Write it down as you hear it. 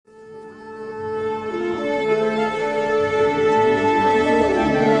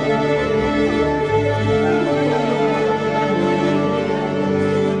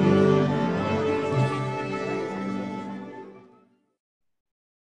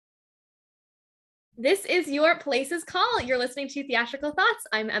This is your Places Call. You're listening to Theatrical Thoughts.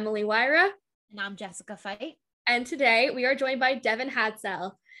 I'm Emily Wyra. And I'm Jessica Fight. And today we are joined by Devin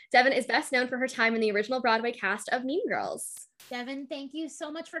Hadsell. Devin is best known for her time in the original Broadway cast of Mean Girls. Devin, thank you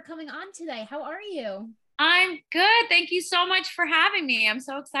so much for coming on today. How are you? I'm good. Thank you so much for having me. I'm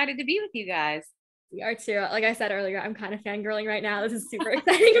so excited to be with you guys. We are too. Like I said earlier, I'm kind of fangirling right now. This is super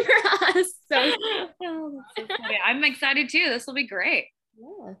exciting for us. So, I'm excited too. This will be great.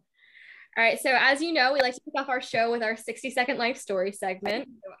 Yeah. All right, so as you know, we like to kick off our show with our 60-second life story segment.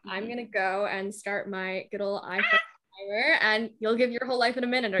 So I'm going to go and start my good old iPhone timer, and you'll give your whole life in a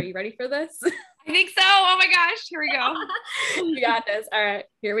minute. Are you ready for this? I think so. Oh my gosh, here we go. You got this. All right,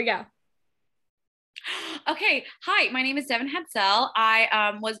 here we go. Okay, hi, my name is Devin Hadsell.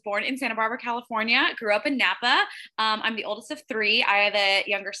 I was born in Santa Barbara, California, grew up in Napa. I'm the oldest of three. I have a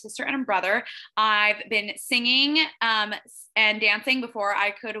younger sister and a brother. I've been singing and dancing before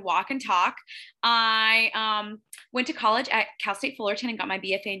I could walk and talk. I went to college at Cal State Fullerton and got my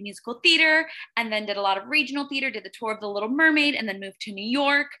BFA in musical theater, and then did a lot of regional theater, did the tour of The Little Mermaid, and then moved to New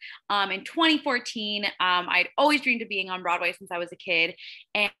York in 2014. I'd always dreamed of being on Broadway since I was a kid.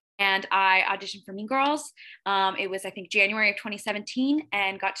 And I auditioned for Mean Girls. It was, I think, January of 2017,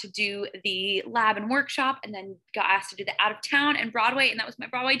 and got to do the lab and workshop, and then got asked to do the out of town and Broadway, and that was my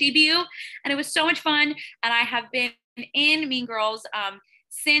Broadway debut. And it was so much fun. And I have been in Mean Girls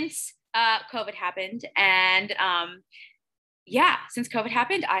since COVID happened. And since COVID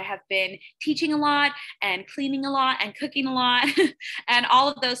happened, I have been teaching a lot and cleaning a lot and cooking a lot and all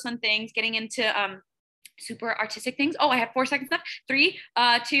of those fun things, getting into super artistic things. Oh, I have 4 seconds left. 3,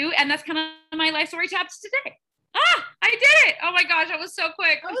 2, and that's kind of my life story taps today. I did it. Oh my gosh, that was so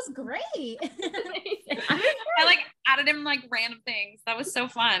quick. That was great. I like added in like random things. That was so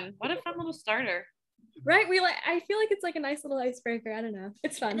fun. What a fun little starter. Right? I feel like it's like a nice little icebreaker. I don't know.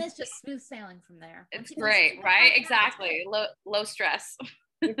 It's fun. And it's just smooth sailing from there. It's great, right? Exactly. Low stress.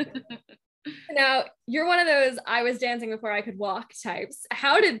 Now, you're one of those I was dancing before I could walk types.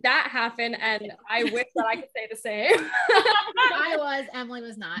 How did that happen? And I wish that I could say the same. I was, Emily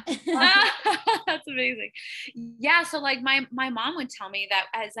was not. That's amazing. Yeah, so like my mom would tell me that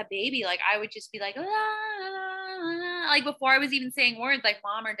as a baby, like I would just be like, la, la, la, like before I was even saying words like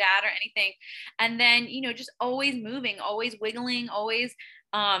mom or dad or anything. And then, just always moving, always wiggling, always,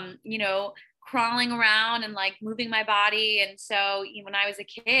 crawling around and like moving my body. And so when I was a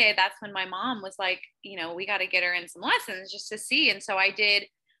kid, that's when my mom was like, we got to get her in some lessons just to see. And so I did,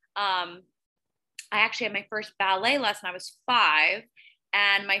 I actually had my first ballet lesson. I was 5,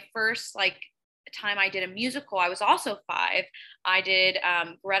 and my first like time I did a musical, I was also 5. I did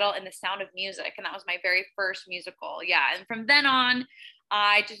Gretel and the Sound of Music, and that was my very first musical. Yeah. And from then on,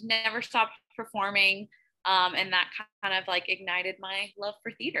 I just never stopped performing. And that kind of like ignited my love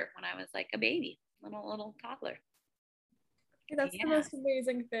for theater when I was like a baby, little toddler. That's the most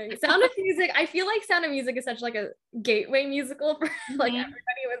amazing thing. Sound of Music. I feel like Sound of Music is such like a gateway musical for like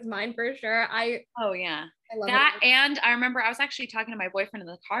everybody. It was mine for sure. I love that. And I remember I was actually talking to my boyfriend in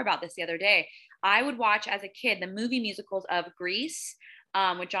the car about this the other day. I would watch as a kid the movie musicals of Grease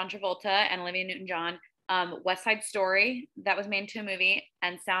with John Travolta and Olivia Newton-John, West Side Story that was made into a movie,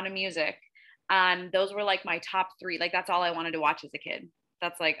 and Sound of Music. And those were like my top 3. Like that's all I wanted to watch as a kid.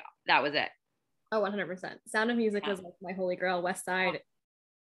 That was it. Oh, 100%. Sound of Music was like my holy grail. West Side.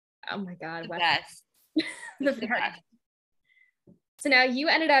 Oh my God. The best. The best. So now you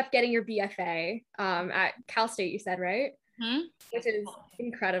ended up getting your BFA at Cal State, you said, right? Mm-hmm. Which is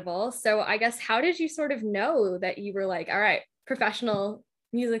incredible. So I guess, how did you sort of know that you were like, all right, professional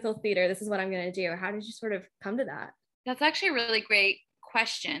musical theater, this is what I'm going to do? How did you sort of come to that? That's actually a really great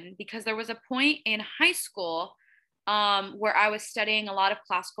question, because there was a point in high school where I was studying a lot of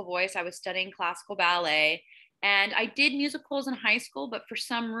classical voice. I was studying classical ballet, and I did musicals in high school, but for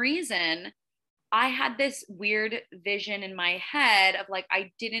some reason I had this weird vision in my head of like,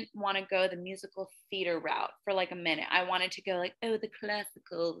 I didn't want to go the musical theater route for like a minute. I wanted to go like, the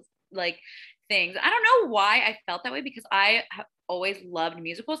classical like things. I don't know why I felt that way, because I always loved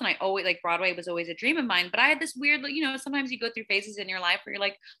musicals, and I always like Broadway was always a dream of mine. But I had this weird, sometimes you go through phases in your life where you're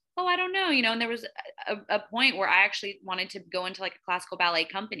like, oh, I don't know, and there was a point where I actually wanted to go into like a classical ballet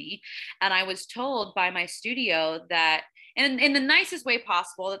company, and I was told by my studio that, and in the nicest way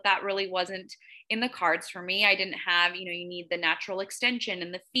possible, that really wasn't in the cards for me. I didn't have, you need the natural extension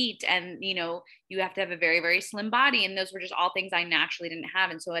in the feet, and, you have to have a very, very slim body. And those were just all things I naturally didn't have.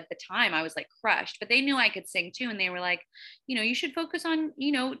 And so at the time I was like crushed, but they knew I could sing too. And they were like, you should focus on,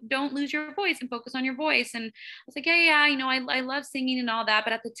 don't lose your voice and focus on your voice. And I was like, yeah, I love singing and all that.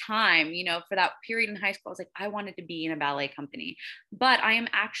 But at the time, for that period in high school, I was like, I wanted to be in a ballet company. But I am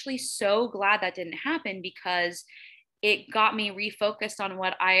actually so glad that didn't happen, because it got me refocused on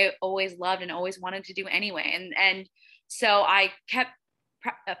what I always loved and always wanted to do anyway. And so I kept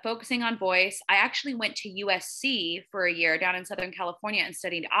focusing on voice. I actually went to USC for a year down in Southern California and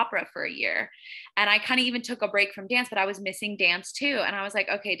studied opera for a year. And I kind of even took a break from dance, but I was missing dance too. And I was like,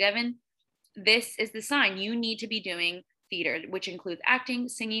 okay, Devin, this is the sign. You need to be doing theater, which includes acting,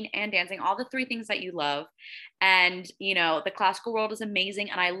 singing, and dancing, all the three things that you love. And, the classical world is amazing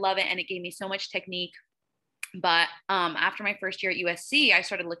and I love it. And it gave me so much technique. But after my first year at USC, I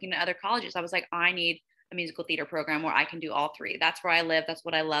started looking at other colleges. I was like, I need a musical theater program where I can do all three. That's where I live. That's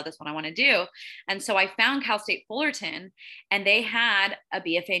what I love. That's what I want to do. And so I found Cal State Fullerton, and they had a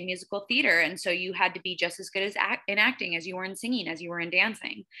BFA in musical theater. And so you had to be just as good in acting as you were in singing, as you were in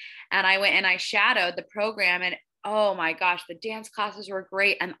dancing. And I went and I shadowed the program, and oh my gosh, the dance classes were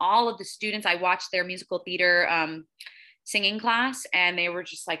great. And all of the students, I watched their musical theater singing class, and they were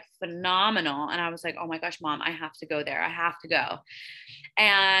just like phenomenal. And I was like, oh my gosh, Mom, I have to go there. I have to go.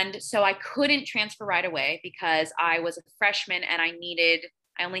 And so I couldn't transfer right away because I was a freshman and I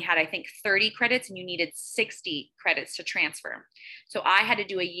only had, I think, 30 credits, and you needed 60 credits to transfer. So I had to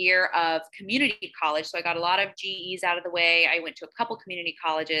do a year of community college. So I got a lot of GEs out of the way. I went to a couple community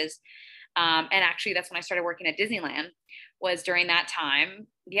colleges. And actually that's when I started working at Disneyland, was during that time.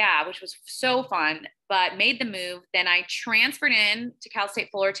 Yeah, which was so fun, but made the move. Then I transferred in to Cal State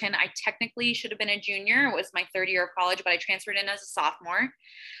Fullerton. I technically should have been a junior. It was my third year of college, but I transferred in as a sophomore.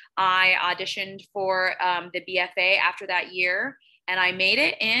 I auditioned for the BFA after that year, and I made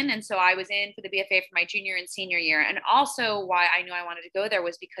it in. And so I was in for the BFA for my junior and senior year. And also why I knew I wanted to go there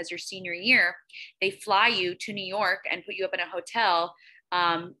was because your senior year, they fly you to New York and put you up in a hotel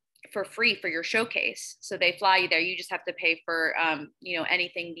for free for your showcase. So they fly you there. You just have to pay for,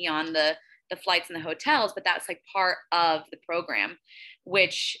 anything beyond the flights and the hotels, but that's like part of the program,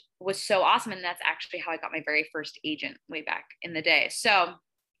 which was so awesome. And that's actually how I got my very first agent way back in the day. So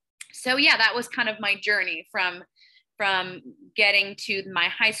yeah, that was kind of my journey from getting to my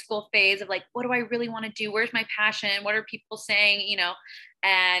high school phase of like, what do I really want to do? Where's my passion? What are people saying,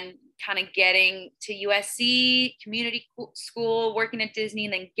 and kind of getting to USC, community school, working at Disney,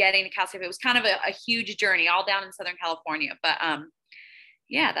 and then getting to Cal State. It was kind of a huge journey all down in Southern California. But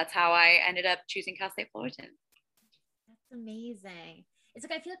yeah, that's how I ended up choosing Cal State Fullerton. That's amazing. It's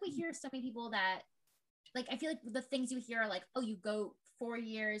like, I feel like we hear so many people that, like, I feel like the things you hear are like, oh, you go 4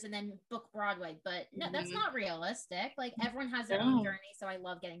 years and then book Broadway, but no, that's not realistic. Like, everyone has their own journey. So I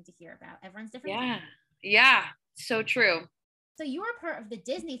love getting to hear about everyone's different. Yeah. So true. So you were part of the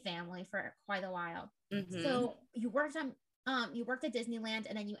Disney family for quite a while. Mm-hmm. So you worked at Disneyland,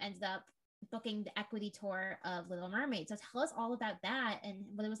 and then you ended up booking the equity tour of Little Mermaid. So tell us all about that and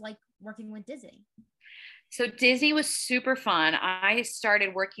what it was like working with Disney. So Disney was super fun. I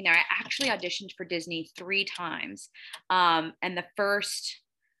started working there. I actually auditioned for Disney 3 times. And the first,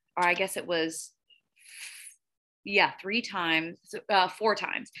 or I guess it was, 3 times, 4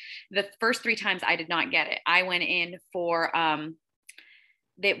 times. The first 3 times I did not get it. I went in for,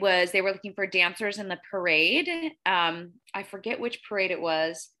 they were looking for dancers in the parade. I forget which parade it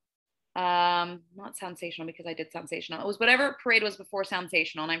was. Not Sensational, because I did Sensational. It was whatever parade was before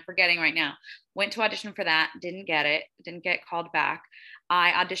Sensational, and I'm forgetting right now. Went to audition for that, didn't get it, didn't get called back.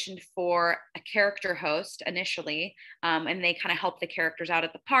 I auditioned for a character host initially, and they kind of help the characters out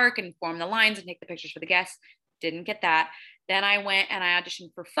at the park and form the lines and take the pictures for the guests. Didn't get that. Then I went and I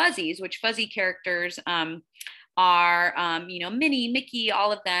auditioned for Fuzzies, which Fuzzy characters are Minnie, Mickey,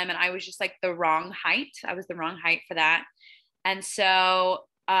 all of them, and I was just like the wrong height. I was the wrong height for that. And so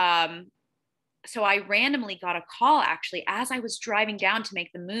I randomly got a call, actually, as I was driving down to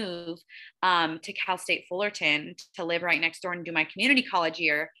make the move to Cal State Fullerton to live right next door and do my community college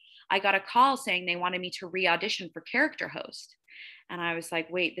year. I got a call saying they wanted me to re-audition for character host. And I was like,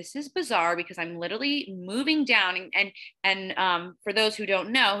 wait, this is bizarre, because I'm literally moving down. And for those who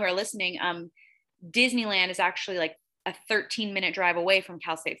don't know, who are listening, Disneyland is actually like a 13-minute drive away from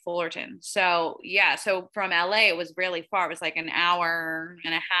Cal State Fullerton. So yeah, so from LA, it was really far. It was like an hour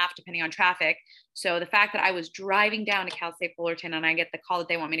and a half, depending on traffic. So the fact that I was driving down to Cal State Fullerton and I get the call that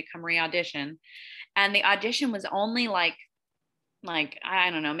they want me to come re-audition, and the audition was only like,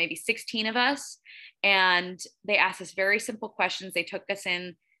 I don't know, maybe 16 of us. And they asked us very simple questions. They took us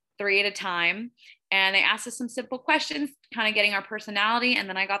in 3 at a time. And they asked us some simple questions, kind of getting our personality. And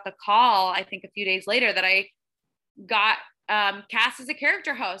then I got the call, I think a few days later, that I got cast as a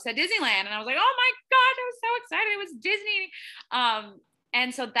character host at Disneyland. And I was like, oh my gosh, I was so excited. It was Disney.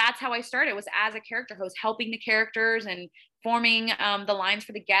 And so that's how I started, was as a character host, helping the characters and forming the lines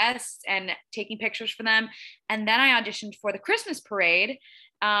for the guests and taking pictures for them. And then I auditioned for the Christmas parade.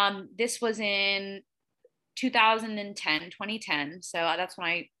 This was in 2010. So that's when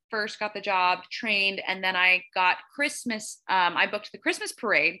I first got the job, trained, and then I got Christmas. I booked the Christmas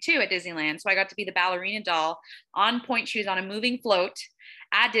parade too at Disneyland. So I got to be the ballerina doll on pointe shoes on a moving float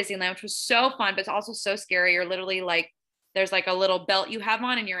at Disneyland, which was so fun, but it's also so scary. You're literally like, there's like a little belt you have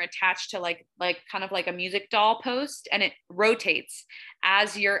on and you're attached to like kind of like a music doll post, and it rotates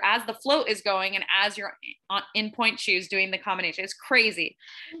as the float is going and as you're in pointe shoes doing the combination. It's crazy.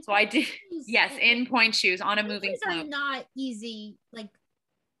 So I did, yes, in pointe shoes on a moving float. Are not easy, like,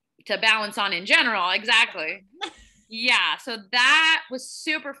 to balance on in general. Exactly. Yeah. So that was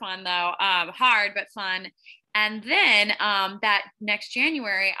super fun though. Hard, but fun. And then that next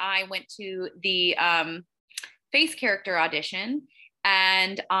January, I went to the face character audition.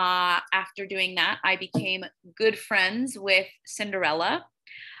 And after doing that, I became good friends with Cinderella.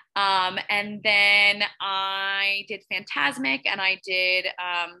 And then I did Fantasmic, and I did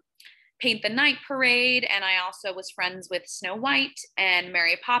Paint the Night Parade. And I also was friends with Snow White and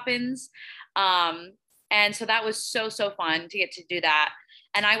Mary Poppins. And so that was so fun to get to do that.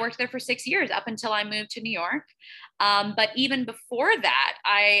 And I worked there for 6 years up until I moved to New York. But even before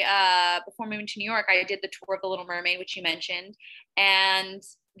that, before moving to New York, I did the tour of The Little Mermaid, which you mentioned. And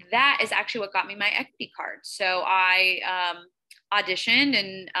that is actually what got me my equity card. So I auditioned,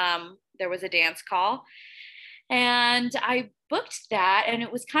 and there was a dance call. And I booked that, and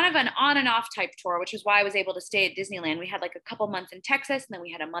it was kind of an on and off type tour, which is why I was able to stay at Disneyland. We had like a couple months in Texas, and then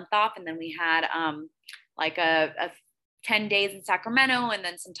we had a month off, and then we had like a 10 days in Sacramento, and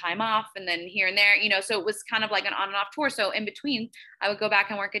then some time off, and then here and there, so it was kind of like an on and off tour. So in between, I would go back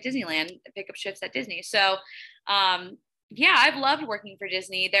and work at Disneyland, pick up shifts at Disney. So yeah, I've loved working for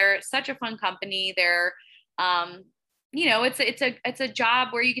Disney. They're such a fun company. They're it's a job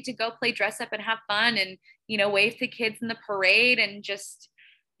where you get to go play dress up and have fun, and wave to kids in the parade, and just,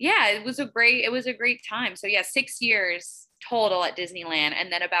 yeah, it was a great time. So yeah, 6 years total at Disneyland,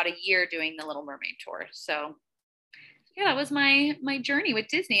 and then about a year doing the Little Mermaid tour. So yeah, that was my journey with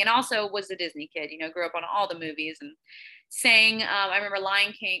Disney, and also was a Disney kid, grew up on all the movies and sang. I remember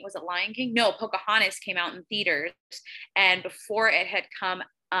Lion King, was it Lion King? No, Pocahontas came out in theaters, and before it had come,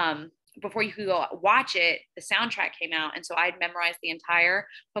 before you could go watch it, the soundtrack came out. And so I'd memorized the entire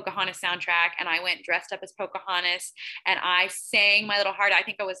Pocahontas soundtrack, and I went dressed up as Pocahontas, and I sang my little heart. I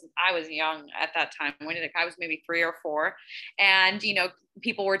think I was young at that time. I was maybe 3 or 4. And,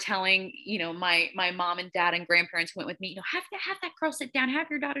 people were telling, my mom and dad and grandparents who went with me, have that girl sit down, have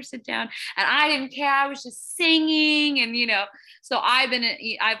your daughter sit down. And I didn't care. I was just singing. And, so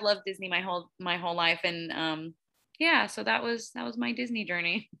I've loved Disney my whole life. And, yeah, so that was my Disney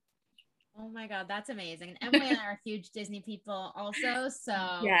journey. Oh my God, that's amazing. And Emily and I are huge Disney people also.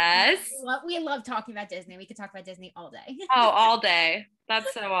 So yes, we love talking about Disney. We could talk about Disney all day. Oh, all day.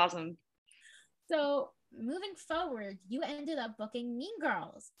 That's so awesome. So moving forward, you ended up booking Mean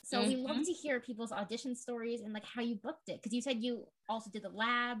Girls. So we love to hear people's audition stories and like how you booked it. Because you said you also did the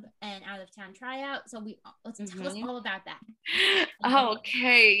lab and out of town tryout. So let's tell us all about that.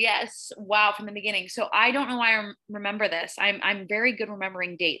 Okay. Yes. Wow. From the beginning. So I don't know why I remember this. I'm very good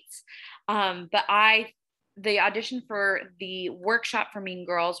remembering dates. But the audition for the workshop for Mean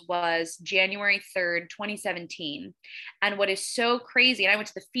Girls was January 3rd, 2017. And what is so crazy, and I went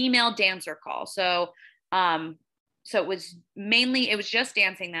to the female dancer call. So it was just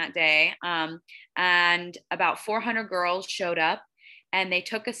dancing that day. And about 400 girls showed up, and they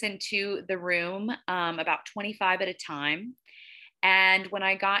took us into the room, about 25 at a time. And when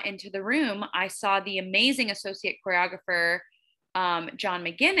I got into the room, I saw the amazing associate choreographer, John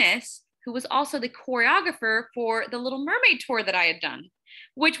McGinnis, who was also the choreographer for the Little Mermaid tour that I had done,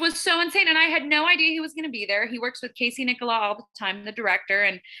 which was so insane. And I had no idea he was going to be there. He works with Casey Nicola all the time, the director,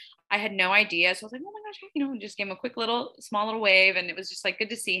 and I had no idea. So I was like, oh my gosh, just gave him a quick small little wave. And it was just like, good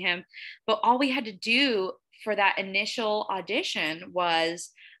to see him. But all we had to do for that initial audition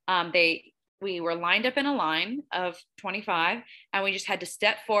was we were lined up in a line of 25, and we just had to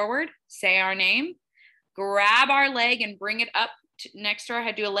step forward, say our name, grab our leg and bring it up next to our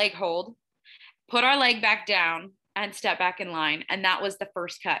head, do a leg hold, put our leg back down, and step back in line. And that was the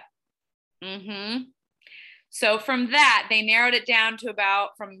first cut. So from that, they narrowed it down to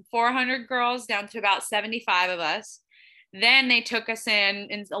from 400 girls down to about 75 of us. Then they took us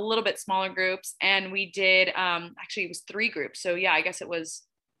in a little bit smaller groups, and we did, actually it was 3 groups. So yeah, I guess it was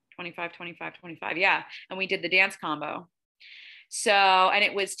 25, 25, 25. Yeah. And we did the dance combo. So, and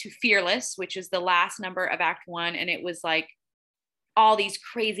it was to Fearless, which is the last number of Act 1. And it was like all these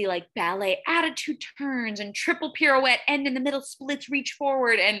crazy like ballet attitude turns and triple pirouette, end in the middle splits, reach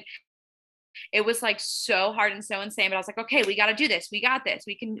forward. And it was like so hard and so insane. But I was like, okay, we got to do this. We got this.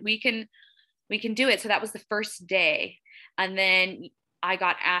 We can do it. So that was the first day. And then I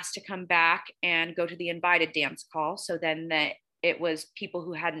got asked to come back and go to the invited dance call. So then it was people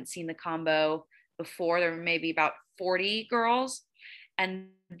who hadn't seen the combo before. There were maybe about 40 girls. And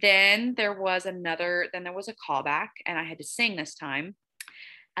then there was a callback, and I had to sing this time.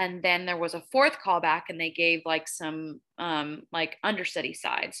 And then there was a 4th callback, and they gave like some like understudy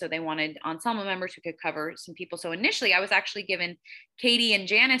side. So they wanted ensemble members who could cover some people. So initially I was actually given Katie and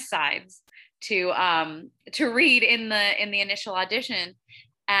Janice sides to read in the initial audition.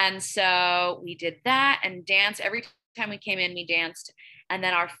 And so we did that and dance. Every time we came in, we danced. And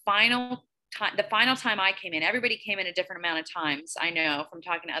then the final time I came in, everybody came in a different amount of times. I know from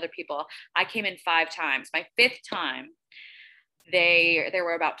talking to other people, I came in 5 times. My 5th time, there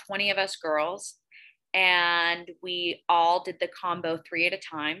were about 20 of us girls, and we all did the combo 3 at a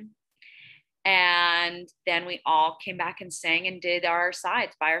time. And then we all came back and sang and did our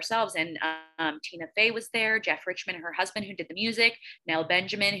sides by ourselves. And Tina Fey was there, Jeff Richmond, her husband, who did the music, Nell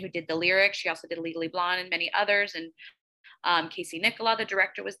Benjamin, who did the lyrics. She also did Legally Blonde and many others. And Casey Nicola, the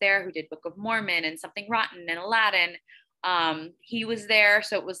director, was there, who did Book of Mormon and Something Rotten and Aladdin. He was there.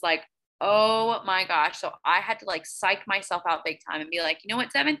 So it was like, oh my gosh. So I had to like psych myself out big time and be like, you know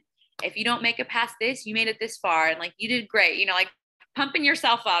what, Devin, if you don't make it past this, you made it this far. And like, you did great, you know, like pumping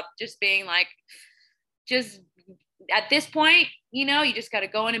yourself up, just being like, just at this point, you know, you just got to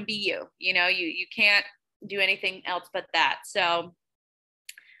go in and be you, you know, you can't do anything else but that. So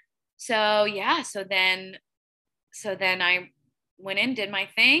yeah. So then I went in, did my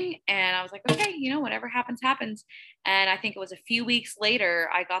thing, and I was like, okay, you know, whatever happens, happens. And I think it was a few weeks later,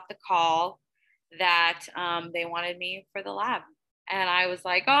 I got the call that they wanted me for the lab. And I was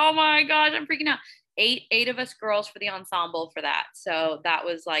like, oh my gosh, I'm freaking out. Eight of us girls for the ensemble for that. So that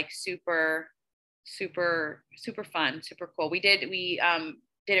was like super, super, super fun, super cool. We did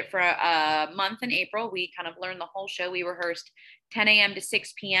it for a month in April. We kind of learned the whole show. We rehearsed 10 a.m. to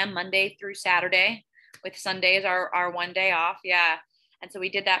 6 p.m. Monday through Saturday, with Sundays our one day off. Yeah. And so we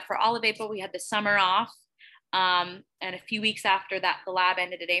did that for all of April. We had the summer off. And a few weeks after that, the lab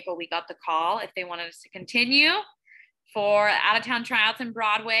ended in April, we got the call if they wanted us to continue for out of town tryouts in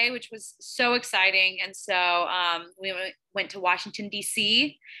Broadway, which was so exciting. And so we went to Washington,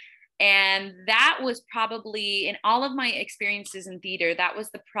 D.C. And that was probably, in all of my experiences in theater, that was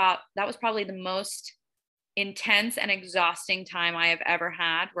probably the most intense and exhausting time I have ever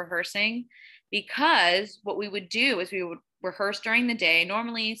had rehearsing, because what we would do is we would rehearse during the day,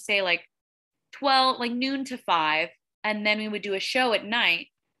 normally say like 12, like noon to 5. And then we would do a show at night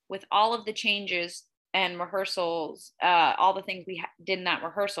with all of the changes and rehearsals, all the things we did in that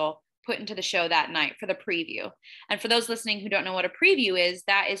rehearsal put into the show that night for the preview. And for those listening who don't know what a preview is,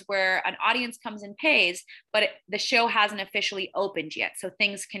 that is where an audience comes and pays, but the show hasn't officially opened yet. So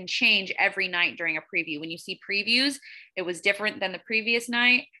things can change every night during a preview. When you see previews, it was different than the previous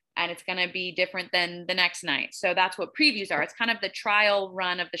night, and it's going to be different than the next night. So that's what previews are. It's kind of the trial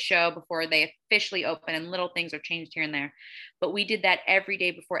run of the show before they officially open, and little things are changed here and there. But we did that every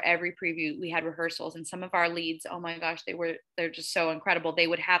day before every preview. We had rehearsals, and some of our leads, oh my gosh, they're just so incredible. They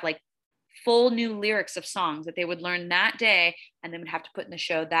would have like full new lyrics of songs that they would learn that day and then would have to put in the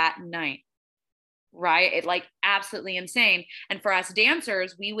show that night. Right? It like absolutely insane. And for us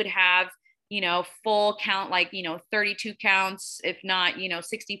dancers, we would have, you know, full count, like, you know, 32 counts, if not, you know,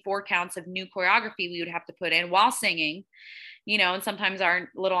 64 counts of new choreography we would have to put in while singing, you know, and sometimes our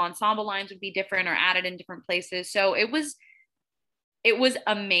little ensemble lines would be different or added in different places. So it was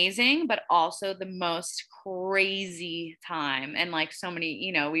amazing, but also the most crazy time. And like so many,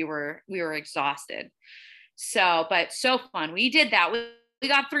 you know, we were exhausted. So, but so fun. We did that. We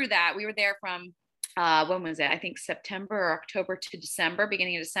got through that. We were there from when was it? I think September or October to December,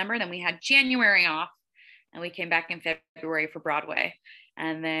 beginning of December. Then we had January off, and we came back in February for Broadway.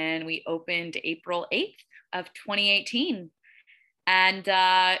 And then we opened April 8th of 2018. And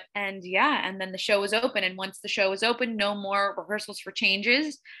yeah, and then the show was open. And once the show was open, no more rehearsals for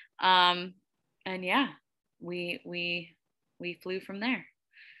changes. And yeah, we flew from there.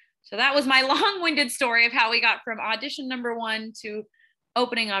 So that was my long-winded story of how we got from audition number 1 to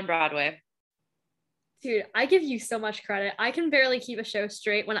opening on Broadway. Dude, I give you so much credit. I can barely keep a show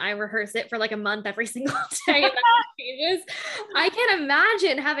straight when I rehearse it for like a month every single day and then it changes. I can't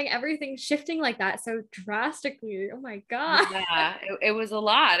imagine having everything shifting like that so drastically. Oh my God. Yeah, it was a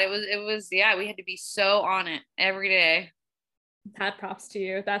lot. It was, yeah, we had to be so on it every day. Pat props to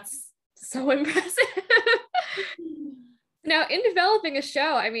you. That's so impressive. Now, in developing a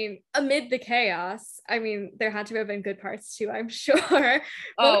show, I mean, amid the chaos, I mean, there had to have been good parts too, I'm sure.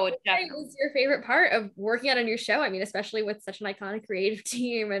 Oh, What definitely. was your favorite part of working on a new show? I mean, especially with such an iconic creative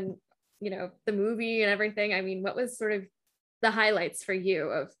team and, you know, the movie and everything. I mean, what was sort of the highlights for you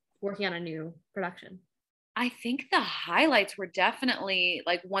of working on a new production? I think the highlights were definitely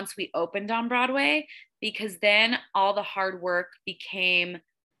like once we opened on Broadway, because then all the hard work became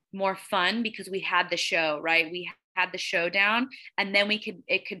more fun because we had the show, right? We had the show down, and then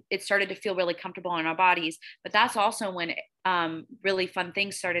it started to feel really comfortable in our bodies. But that's also when really fun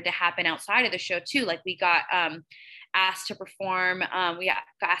things started to happen outside of the show too. Like we got asked to perform. We got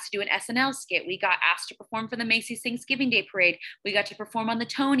asked to do an SNL skit. We got asked to perform for the Macy's Thanksgiving Day Parade. We got to perform on the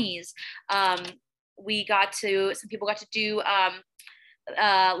Tonys. Some people got to do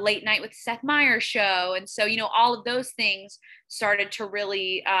Late Night with Seth Meyers show. And so, all of those things started to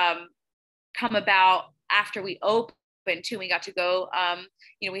really come about after we opened too. We got to go,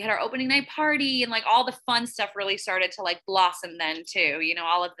 we had our opening night party, and like all the fun stuff really started to like blossom then too.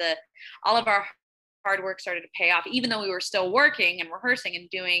 All of our hard work started to pay off, even though we were still working and rehearsing and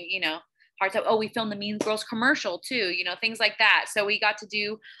doing, hard stuff. Oh, we filmed the Mean Girls commercial too, things like that. So we got to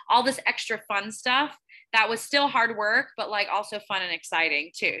do all this extra fun stuff that was still hard work, but like also fun and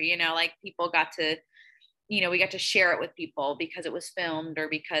exciting too. Like people got to, we got to share it with people because it was filmed, or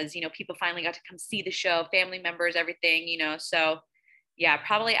because, people finally got to come see the show, family members, everything, so yeah,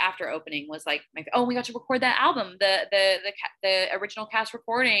 probably after opening was like we got to record that album, the original cast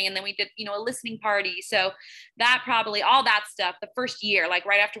recording, and then we did a listening party. So that probably all that stuff, the first year, like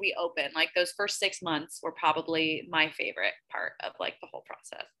right after we opened, like those first 6 months were probably my favorite part of like the whole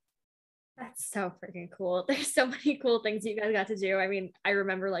process. That's so freaking cool. There's so many cool things you guys got to do. I mean, I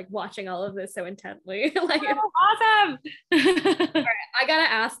remember like watching all of this so intently. Like, oh, awesome. All right, I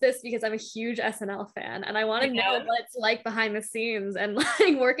gotta ask this because I'm a huge SNL fan and I want to know what it's like behind the scenes and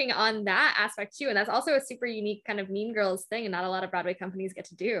like working on that aspect too. And that's also a super unique kind of Mean Girls thing, and not a lot of Broadway companies get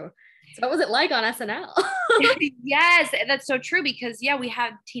to do. So what was it like on SNL? Yes, that's so true, because yeah, we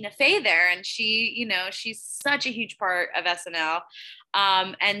had Tina Fey there, and she, she's such a huge part of SNL.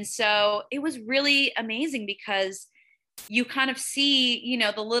 And so it was really amazing because you kind of see,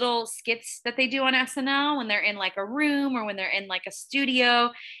 the little skits that they do on SNL when they're in like a room or when they're in like a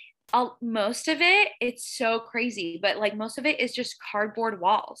studio. Most of it, it's so crazy, but like most of it is just cardboard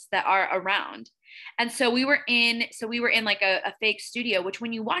walls that are around. And so we were in like a fake studio, which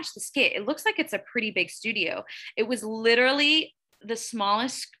when you watch the skit, it looks like it's a pretty big studio. It was literally the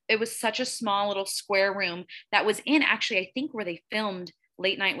smallest. It was such a small little square room that was in, actually, I think, where they filmed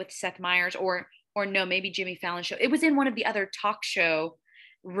Late Night with Seth Meyers, or no, maybe Jimmy Fallon show. It was in one of the other talk show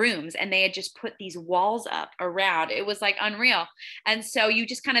rooms, and they had just put these walls up around. It was like unreal. And so you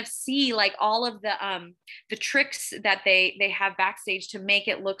just kind of see like all of the tricks that they have backstage to make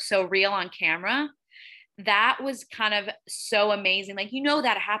it look so real on camera. That was kind of so amazing. Like,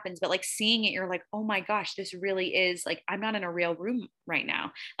 that happens, but like seeing it, you're like, oh my gosh, this really is like, I'm not in a real room right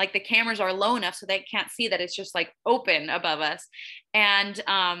now. Like the cameras are low enough so they can't see that it's just like open above us. And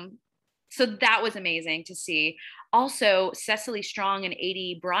so that was amazing to see. Also, Cecily Strong and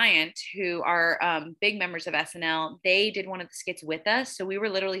Aidy Bryant, who are big members of SNL, they did one of the skits with us. So we were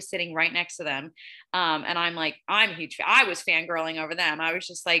literally sitting right next to them. And I'm a huge fan. I was fangirling over them. I was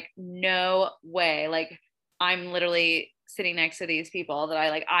just like, no way. Like, I'm literally sitting next to these people that I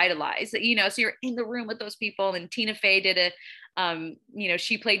like idolize, so you're in the room with those people. And Tina Fey did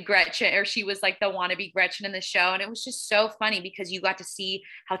she played Gretchen, or she was like the wannabe Gretchen in the show. And it was just so funny because you got to see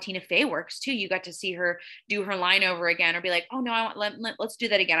how Tina Fey works too. You got to see her do her line over again, or be like, oh no, let's do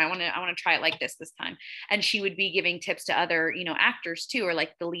that again. I want to try it like this time. And she would be giving tips to other, actors too, or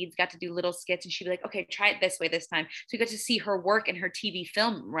like the leads got to do little skits, and she'd be like, okay, try it this way this time. So you got to see her work in her TV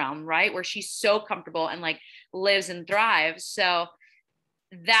film realm, right? Where she's so comfortable and like lives and thrives. So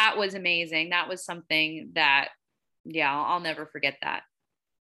that was amazing. That was something that, yeah, I'll never forget that.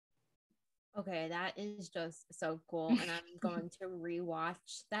 Okay, that is just so cool. And I'm going to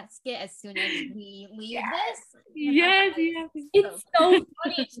rewatch that skit as soon as we leave this. Yes. It's so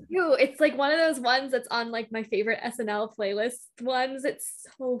funny too. It's like one of those ones that's on like my favorite SNL playlist ones. It's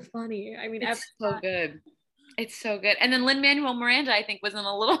so funny. I mean, it's so good. It's so good. And then Lin-Manuel Miranda, I think, was in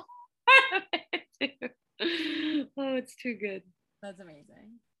a little part of it too. Oh, it's too good. That's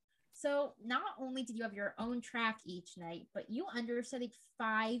amazing. So not only did you have your own track each night, but you understudied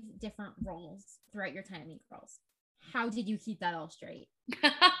 5 different roles throughout your time in Mean Girls. How did you keep that all straight?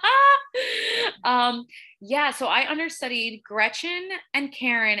 Yeah, so I understudied Gretchen and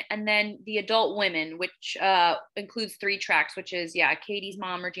Karen, and then the adult women, which includes 3 tracks, which is Katie's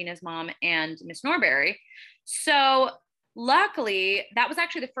mom, Regina's mom, and Miss Norbury. So luckily, that was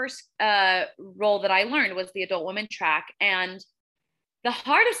actually the first role that I learned was the adult women track. And the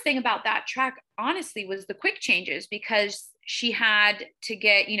hardest thing about that track, honestly, was the quick changes, because she had to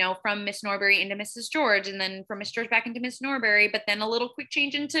get, from Miss Norbury into Mrs. George, and then from Miss George back into Miss Norbury, but then a little quick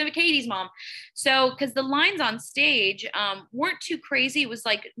change into Katie's mom. So, because the lines on stage weren't too crazy. It was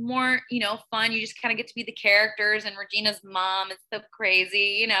like more, fun. You just kind of get to be the characters, and Regina's mom is so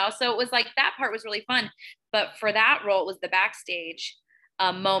crazy, so it was like, that part was really fun. But for that role, it was the backstage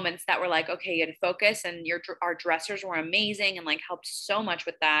moments that were like, okay, you had to focus, and our dressers were amazing and like helped so much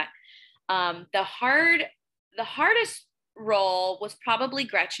with that. The hardest role was probably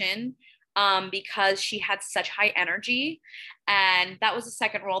Gretchen, because she had such high energy, and that was the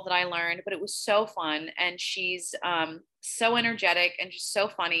second role that I learned, but it was so fun, and she's so energetic and just so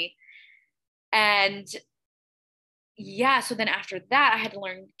funny. And so then after that, I had to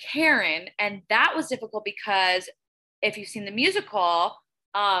learn Karen, and that was difficult because if you've seen the musical,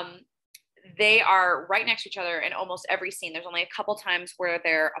 they are right next to each other in almost every scene. There's only a couple times where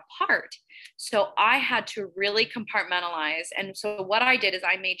they're apart. So I had to really compartmentalize. And so what I did is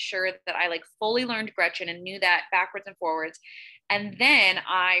I made sure that I like fully learned Gretchen and knew that backwards and forwards. And then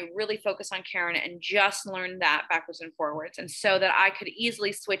I really focused on Karen and just learned that backwards and forwards. And so that I could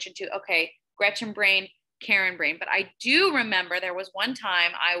easily switch into, okay, Gretchen brain, Karen brain. But I do remember there was one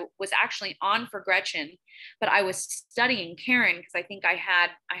time I was actually on for Gretchen, but I was studying Karen because I think I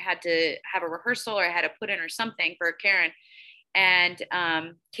had to have a rehearsal, or I had to put in or something for Karen. And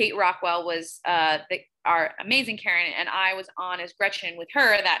Kate Rockwell was our amazing Karen, and I was on as Gretchen with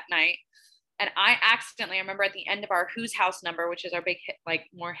her that night. And I remember at the end of our Who's House number, which is our big hit, like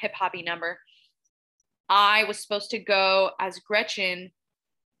more hip hoppy number, I was supposed to go as Gretchen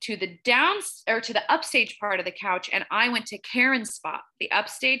to the upstage part of the couch. And I went to Karen's spot, the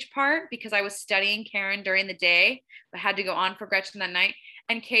upstage part, because I was studying Karen during the day, but had to go on for Gretchen that night.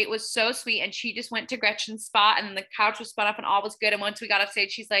 And Kate was so sweet, and she just went to Gretchen's spot, and then the couch was spun up and all was good. And once we got off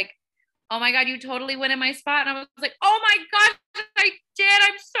stage, she's like, "Oh my God, you totally went in my spot." And I was like, "Oh my God, I did.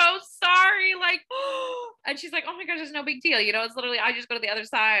 I'm so sorry." Like, and she's like, "Oh my gosh, there's no big deal. It's literally, I just go to the other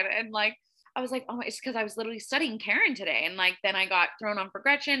side." And like, I was like, oh, it's because I was literally studying Karen today. And like, then I got thrown on for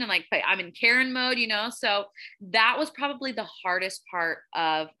Gretchen, and like, I'm in Karen mode, so that was probably the hardest part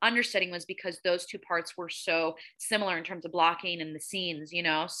of understudying, was because those 2 parts were so similar in terms of blocking and the scenes,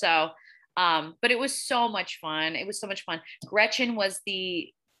 so, but it was so much fun. It was so much fun. Gretchen was the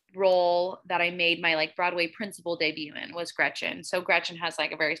role that I made my like Broadway principal debut in, was Gretchen. So Gretchen has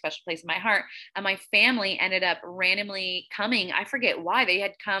like a very special place in my heart. And my family ended up randomly coming. I forget why. They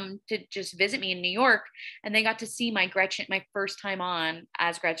had come to just visit me in New York, and they got to see my Gretchen, my first time on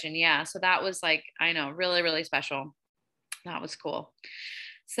as Gretchen. Yeah. So that was like, I know, really, really special. That was cool.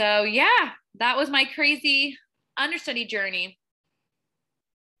 So yeah, that was my crazy understudy journey.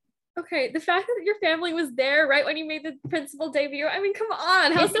 Okay, the fact that your family was there right when you made the principal debut, I mean, come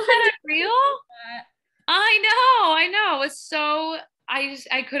on. Isn't that real? I know. It was so,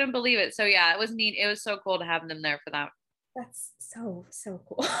 I couldn't believe it. So yeah, it was neat. It was so cool to have them there for that. That's so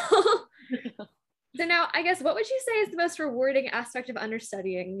cool. So now, I guess, what would you say is the most rewarding aspect of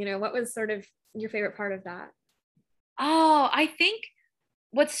understudying? What was sort of your favorite part of that? Oh, I think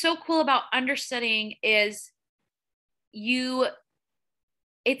what's so cool about understudying is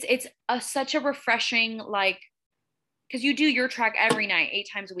it's such a refreshing, like, because you do your track every night 8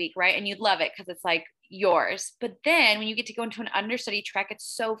 times a week, right? And you love it because it's like yours. But then when you get to go into an understudy track, it's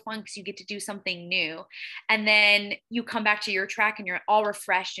so fun because you get to do something new. And then you come back to your track and you're all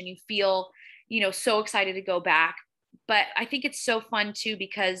refreshed and you feel, so excited to go back. But I think it's so fun too,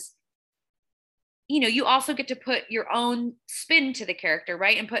 because you also get to put your own spin to the character,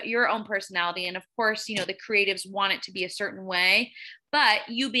 right? And put your own personality. And of course, the creatives want it to be a certain way, but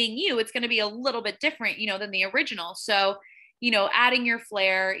you being you, it's going to be a little bit different, than the original. So, adding your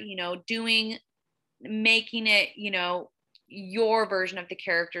flair, making it, your version of the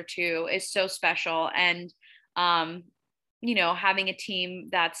character too is so special. And, having a team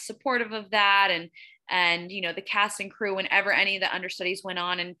that's supportive of that, and the cast and crew whenever any of the understudies went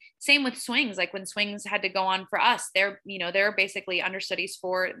on. And same with Swings, like when Swings had to go on for us, they're basically understudies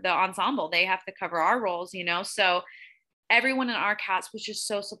for the ensemble. They have to cover our roles, so everyone in our cast was just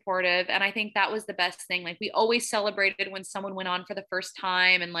so supportive. And I think that was the best thing. Like, we always celebrated when someone went on for the first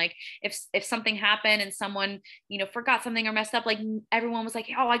time. And like, if something happened and someone, you know, forgot something or messed up, like everyone was like,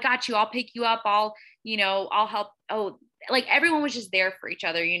 oh, I got you. I'll pick you up. I'll help. Oh, like everyone was just there for each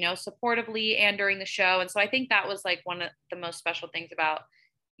other, you know, supportively and during the show. And so I think that was like one of the most special things about,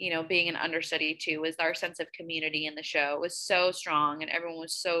 you know, being an understudy too, was our sense of community in the show was so strong and everyone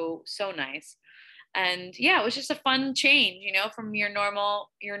was so, so nice. And yeah, it was just a fun change, you know, from your normal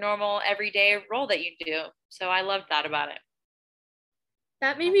everyday role that you do. So I loved that about it.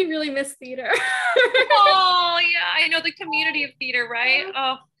 That made me really miss theater. Oh yeah, I know, the community of theater, right?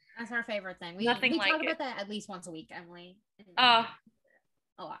 Oh, that's our favorite thing. We nothing like talk it. about that at least once a week, Emily. Oh,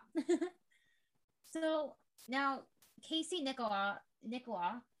 a lot. So now Casey Nicola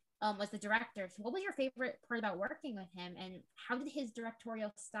was the director. So what was your favorite part about working with him, and how did his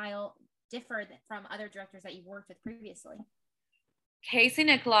directorial style differ from other directors that you worked with previously? Casey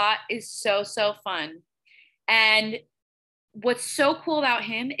Nicola is so, so fun. And what's so cool about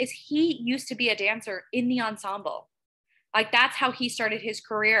him is he used to be a dancer in the ensemble. Like, that's how he started his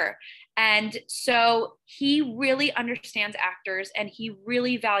career. And so he really understands actors and he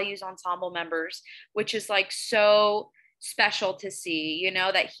really values ensemble members, which is like so special to see, you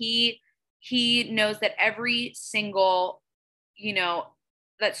know, that he knows that every single, you know,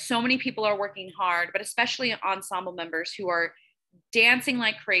 that so many people are working hard, but especially ensemble members who are dancing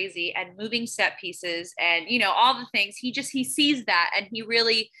like crazy and moving set pieces and, you know, all the things. He sees that, and he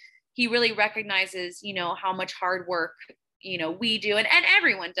really recognizes, you know, how much hard work, you know, we do and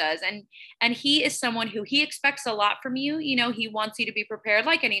everyone does. And he is someone who, he expects a lot from you. You know, he wants you to be prepared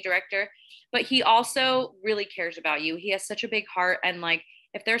like any director, but he also really cares about you. He has such a big heart. And like,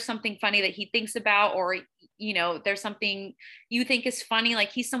 if there's something funny that he thinks about, or, you know, there's something you think is funny, like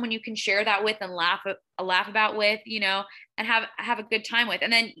he's someone you can share that with and laugh about with, you know, and have a good time with,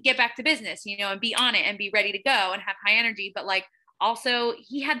 and then get back to business, you know, and be on it and be ready to go and have high energy. But like, also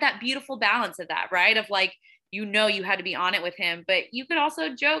he had that beautiful balance of that, right? Of like, you know, you had to be on it with him, but you could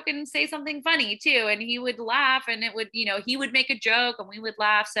also joke and say something funny too. And he would laugh, and it would, you know, he would make a joke and we would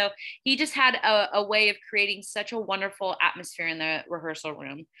laugh. So he just had a way of creating such a wonderful atmosphere in the rehearsal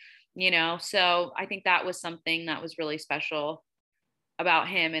room, you know? So I think that was something that was really special about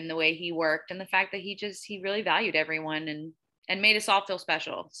him, and the way he worked, and the fact that he really valued everyone and made us all feel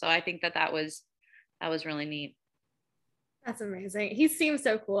special. So I think that was really neat. That's amazing. He seems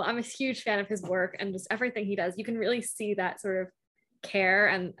so cool. I'm a huge fan of his work and just everything he does. You can really see that sort of care,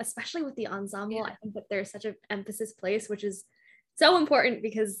 and especially with the ensemble, Yeah. I think that there's such an emphasis placed, which is so important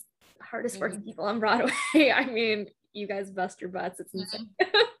because hardest working people on Broadway. I mean, you guys bust your butts. It's insane.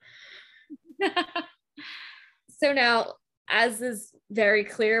 So now, as is very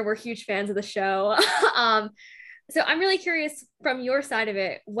clear, we're huge fans of the show. So I'm really curious from your side of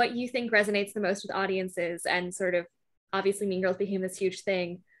it, what you think resonates the most with audiences, and sort of, obviously Mean Girls became this huge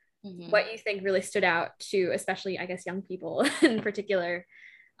thing. Mm-hmm. What you think really stood out to, especially, I guess, young people in particular,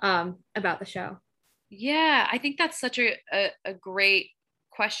 about the show? Yeah, I think that's such a great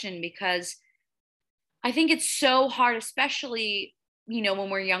question, because I think it's so hard, especially, you know, when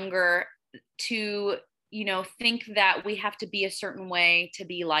we're younger, to, you know, think that we have to be a certain way to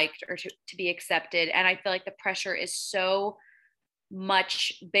be liked or to be accepted. And I feel like the pressure is so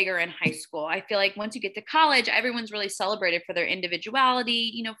much bigger in high school. I feel like once you get to college, everyone's really celebrated for their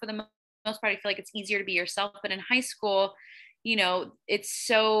individuality. You know, for the most part, I feel like it's easier to be yourself. But in high school, you know, it's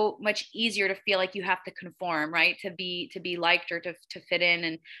so much easier to feel like you have to conform, right? To be liked or to fit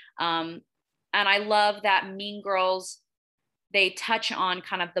in. And I love that Mean Girls, they touch on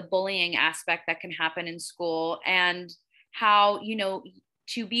kind of the bullying aspect that can happen in school, and how, you know,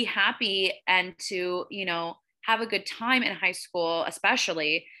 to be happy and to, you know, have a good time in high school,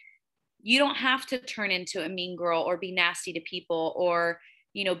 especially, you don't have to turn into a mean girl or be nasty to people, or,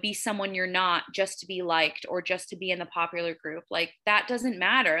 you know, be someone you're not just to be liked or just to be in the popular group. Like, that doesn't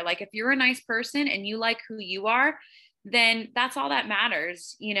matter. Like, if you're a nice person and you like who you are, then that's all that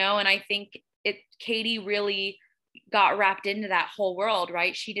matters, you know? And I think Katie really got wrapped into that whole world,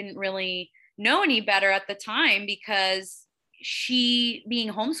 right? She didn't really know any better at the time, because she,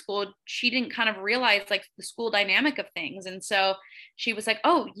 being homeschooled, she didn't kind of realize like the school dynamic of things. And so she was like,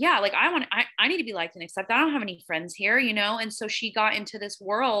 oh yeah, like I need to be liked and accepted. I don't have any friends here, you know? And so she got into this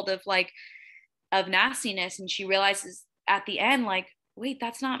world of like, of nastiness. And she realizes at the end, like, wait,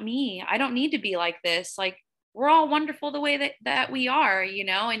 that's not me. I don't need to be like this. Like, we're all wonderful the way that we are, you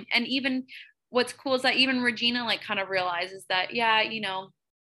know? And even what's cool is that even Regina like kind of realizes that, yeah, you know,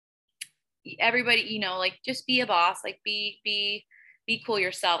 everybody, you know, like, just be a boss, like be be cool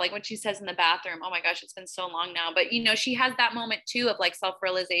yourself. Like when she says in the bathroom, oh my gosh, it's been so long now. But, you know, she has that moment too of like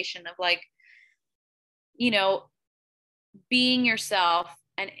self-realization of like, you know, being yourself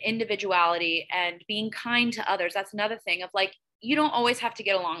and individuality and being kind to others. That's another thing of like, you don't always have to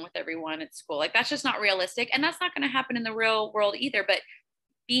get along with everyone at school. Like that's just not realistic. And that's not going to happen in the real world either. But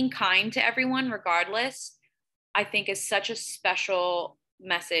being kind to everyone, regardless, I think is such a special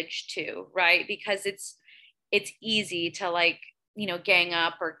message too, right? Because it's easy to like, you know, gang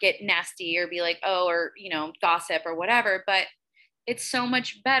up or get nasty or be like, oh, or, you know, gossip or whatever. But it's so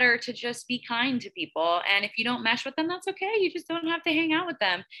much better to just be kind to people. And if you don't mesh with them, that's okay. You just don't have to hang out with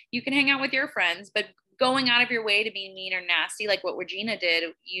them. You can hang out with your friends, but going out of your way to be mean or nasty, like what Regina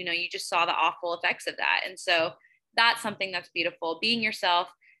did, you know, you just saw the awful effects of that. And so that's something that's beautiful. Being yourself,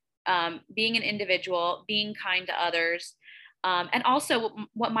 being an individual, being kind to others. And also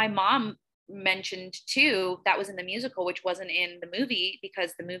what my mom mentioned too, that was in the musical, which wasn't in the movie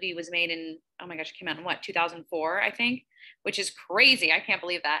because the movie was made in, oh my gosh, it came out in what, 2004, I think, which is crazy. I can't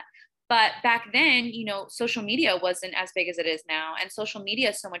believe that. But back then, you know, social media wasn't as big as it is now. And social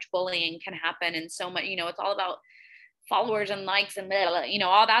media, so much bullying can happen. And so much, you know, it's all about followers and likes and blah, blah, you know,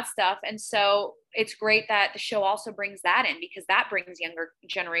 all that stuff. And so it's great that the show also brings that in because that brings younger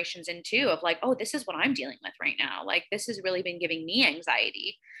generations in too of like, oh, this is what I'm dealing with right now. Like this has really been giving me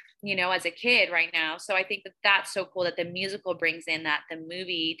anxiety, you know, as a kid right now. So I think that that's so cool that the musical brings in that the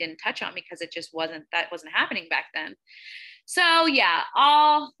movie didn't touch on because it just wasn't happening back then. So yeah,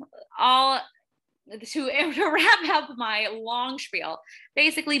 all to wrap up my long spiel,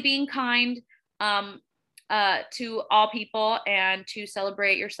 basically being kind to all people and to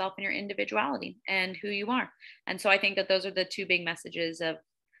celebrate yourself and your individuality and who you are. And so I think that those are the two big messages of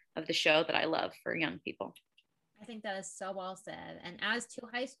the show that I love for young people. I think that is so well said. And as two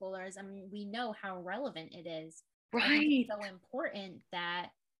high schoolers, I mean, we know how relevant it is. Right. I think it's so important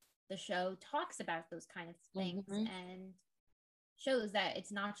that the show talks about those kind of things and shows that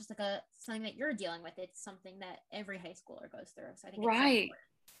it's not just like something that you're dealing with. It's something that every high schooler goes through. So I think it's so important.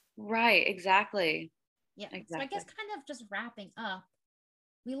 Right. Exactly. Yeah. Exactly. So I guess kind of just wrapping up,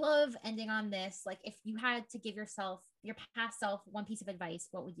 we love ending on this. Like if you had to give yourself, your past self, one piece of advice,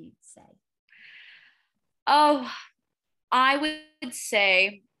 what would you say? Oh, I would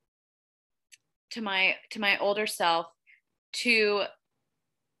say to my older self to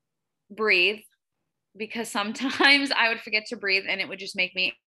breathe, because sometimes I would forget to breathe and it would just make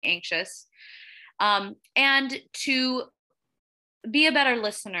me anxious. And to be a better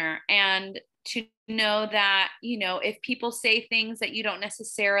listener and to know that, you know, if people say things that you don't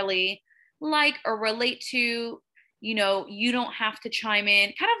necessarily like or relate to, you know, you don't have to chime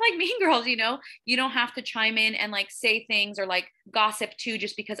in, kind of like Mean Girls, you know, you don't have to chime in and like say things or like gossip too,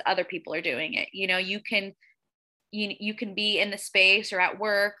 just because other people are doing it. You know, you can be in the space or at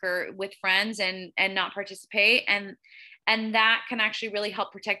work or with friends and not participate. And that can actually really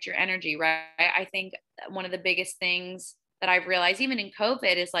help protect your energy, right? I think one of the biggest things that I've realized even in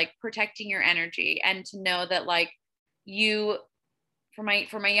COVID is like protecting your energy and to know that like you, for my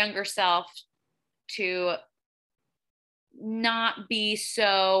younger self, to not be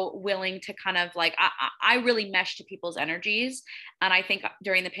so willing to kind of like, I really mesh to people's energies. And I think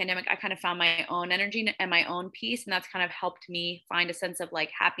during the pandemic, I kind of found my own energy and my own peace. And that's kind of helped me find a sense of like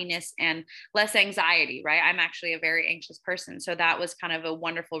happiness and less anxiety, right? I'm actually a very anxious person. So that was kind of a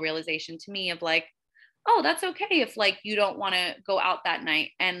wonderful realization to me of like, oh, that's okay if like you don't want to go out that night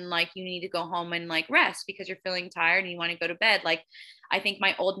and like you need to go home and like rest because you're feeling tired and you want to go to bed. Like I think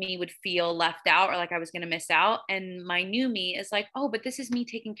my old me would feel left out or like I was going to miss out. And my new me is like, oh, but this is me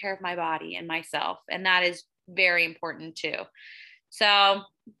taking care of my body and myself. And that is very important too. So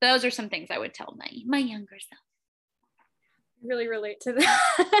those are some things I would tell my younger self. Really relate to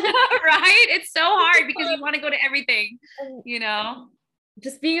that. Right? It's so hard because you want to go to everything, you know?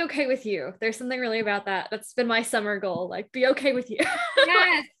 Just being okay with you. There's something really about that. That's been my summer goal. Like, be okay with you.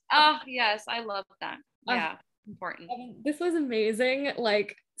 Yes. Oh, yes. I love that. Yeah. Important. This was amazing.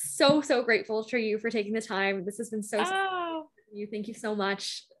 Like, so grateful for you for taking the time. This has been so you. Thank you so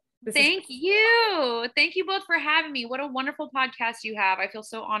much. Thank you. Thank you both for having me. What a wonderful podcast you have. I feel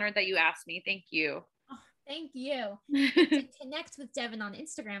so honored that you asked me. Thank you. Oh, thank you. To connect with Devin on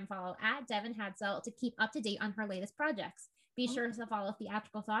Instagram, follow @DevinHadsell to keep up to date on her latest projects. Be sure to follow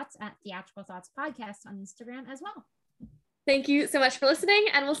Theatrical Thoughts @Theatrical Thoughts Podcast on Instagram as well. Thank you so much for listening,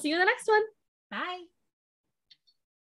 and we'll see you in the next one. Bye.